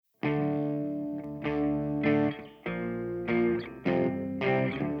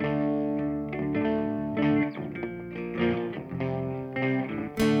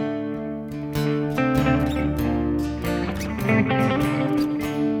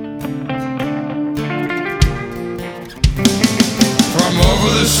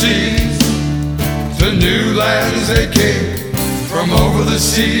seas, to new lands they came from over the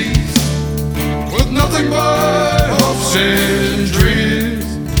seas, with nothing but hopes and dreams.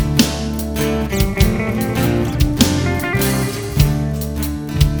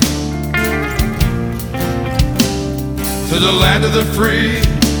 To the land of the free,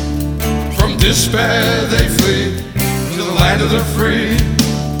 from despair they flee. To the land of the free,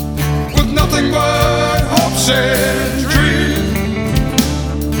 with nothing but hopes and dreams.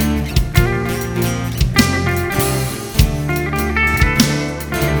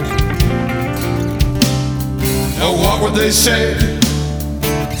 Oh, what would they say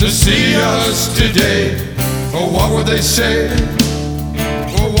to see us today? Oh, what would they say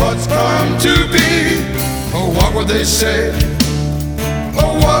for what's come to be? Oh, what would they say?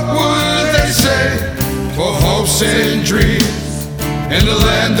 Oh, what would they say for hopes and dreams in the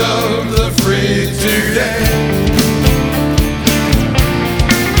land of the free today?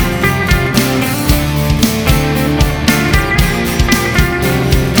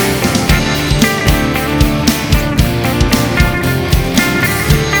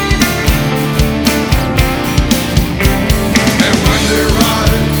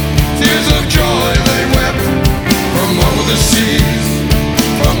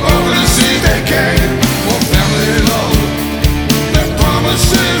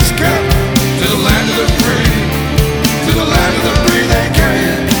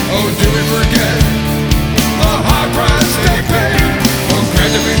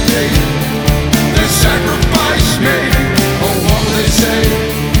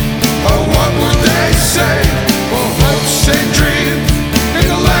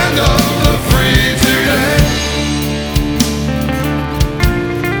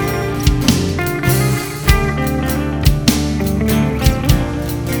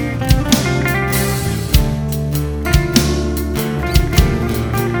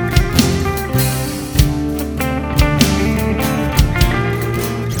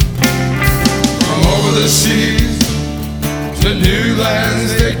 The seas, to new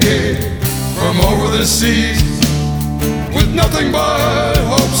lands they came from over the seas, with nothing but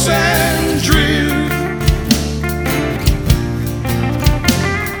hopes and dreams.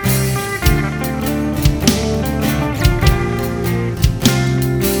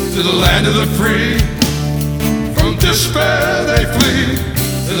 To the land of the free, from despair they flee.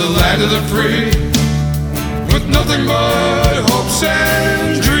 To the land of the free, with nothing but hopes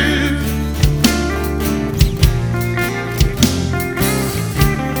and dreams.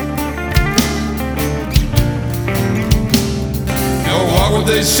 What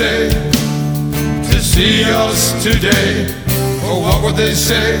would they say to see us today? Or what would they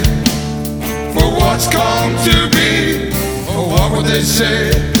say for what's come to be? Or what would they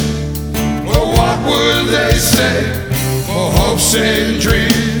say? Or what would they say for hopes and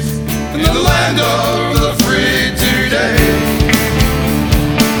dreams in the land of the free today?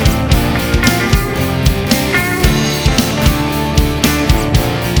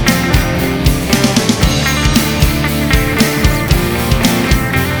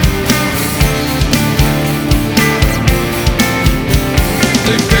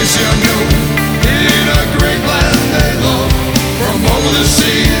 In a great land they love, from over the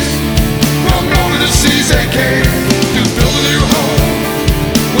sea